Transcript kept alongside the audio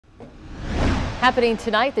Happening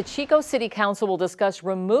tonight, the Chico City Council will discuss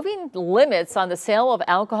removing limits on the sale of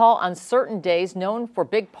alcohol on certain days known for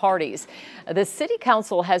big parties. The City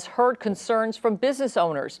Council has heard concerns from business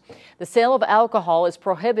owners. The sale of alcohol is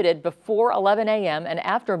prohibited before 11 a.m. and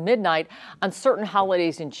after midnight on certain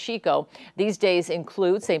holidays in Chico. These days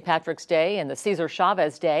include St. Patrick's Day and the Cesar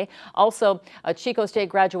Chavez Day, also a Chico State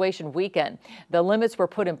graduation weekend. The limits were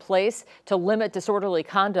put in place to limit disorderly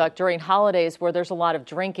conduct during holidays where there's a lot of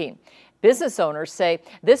drinking. Business owners say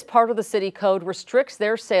this part of the city code restricts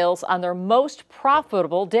their sales on their most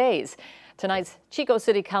profitable days. Tonight's Chico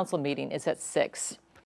City Council meeting is at 6.